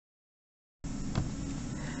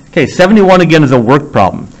Okay, 71 again is a work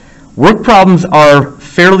problem. Work problems are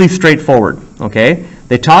fairly straightforward, okay?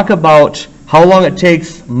 They talk about how long it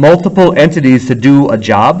takes multiple entities to do a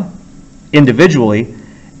job individually,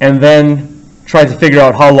 and then tries to figure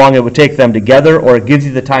out how long it would take them together, or it gives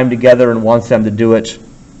you the time together and wants them to do it,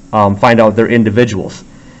 find out they're individuals.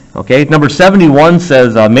 Okay, number 71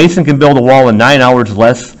 says a mason can build a wall in 9 hours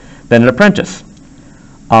less than an apprentice.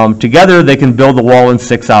 Together they can build the wall in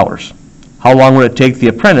 6 hours. How long would it take the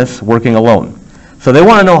apprentice working alone? So they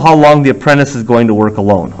want to know how long the apprentice is going to work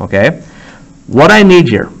alone, okay? What I need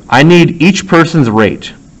here, I need each person's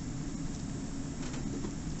rate.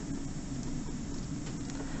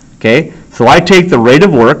 Okay, so I take the rate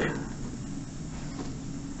of work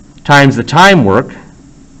times the time work,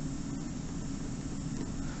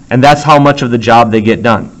 and that's how much of the job they get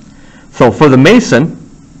done. So for the mason,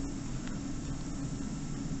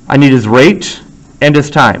 I need his rate and his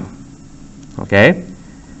time. Okay?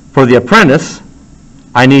 For the apprentice,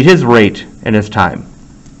 I need his rate and his time.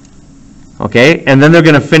 Okay? And then they're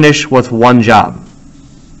going to finish with one job.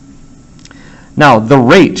 Now, the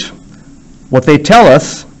rate, what they tell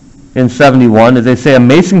us in 71 is they say a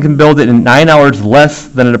mason can build it in 9 hours less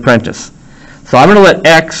than an apprentice. So I'm going to let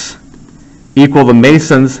X equal the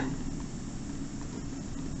mason's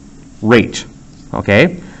rate.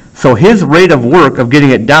 Okay? So his rate of work of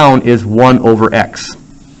getting it down is 1 over X.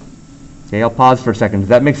 Okay, I'll pause for a second. Does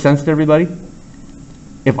that make sense to everybody?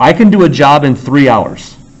 If I can do a job in 3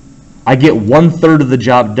 hours, I get 1/3 of the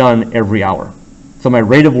job done every hour. So my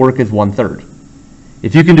rate of work is 1/3.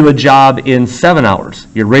 If you can do a job in 7 hours,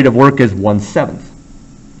 your rate of work is 1/7.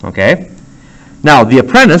 Okay? Now, the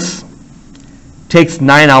apprentice takes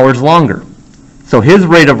 9 hours longer. So his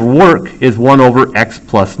rate of work is 1 over X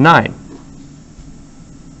plus 9.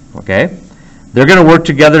 Okay? They're going to work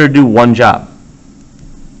together to do one job.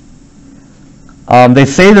 They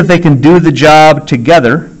say that they can do the job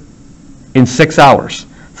together in 6 hours.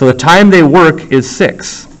 So the time they work is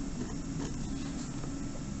 6.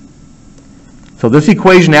 So this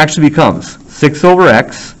equation actually becomes 6 over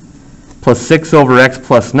X plus 6 over X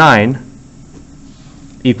plus 9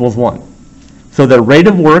 equals 1. So the rate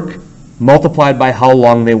of work multiplied by how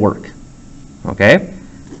long they work. Okay?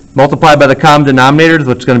 Multiplied by the common denominators,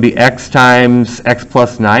 which is going to be X times X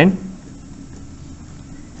plus 9.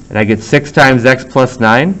 And I get 6 times X plus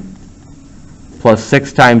 9 plus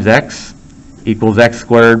 6 times X equals X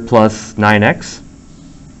squared plus 9X.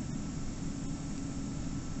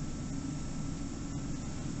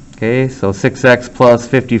 Okay, so 6X plus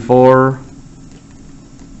 54.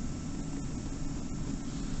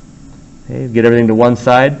 Okay, get everything to one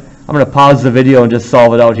side. I'm going to pause the video and just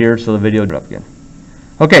solve it out here so the video is up again.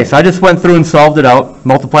 Okay, so I just went through and solved it out,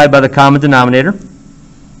 multiplied by the common denominator.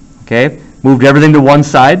 Okay, moved everything to one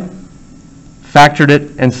side, factored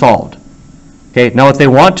it, and solved. Okay, now what they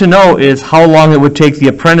want to know is how long it would take the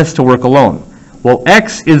apprentice to work alone. Well,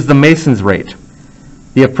 X is the mason's rate.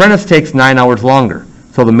 The apprentice takes 9 hours longer.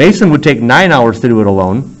 So the mason would take 9 hours to do it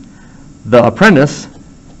alone. The apprentice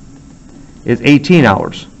is 18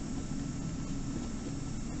 hours.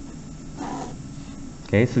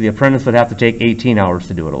 Okay, so the apprentice would have to take 18 hours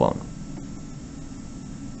to do it alone.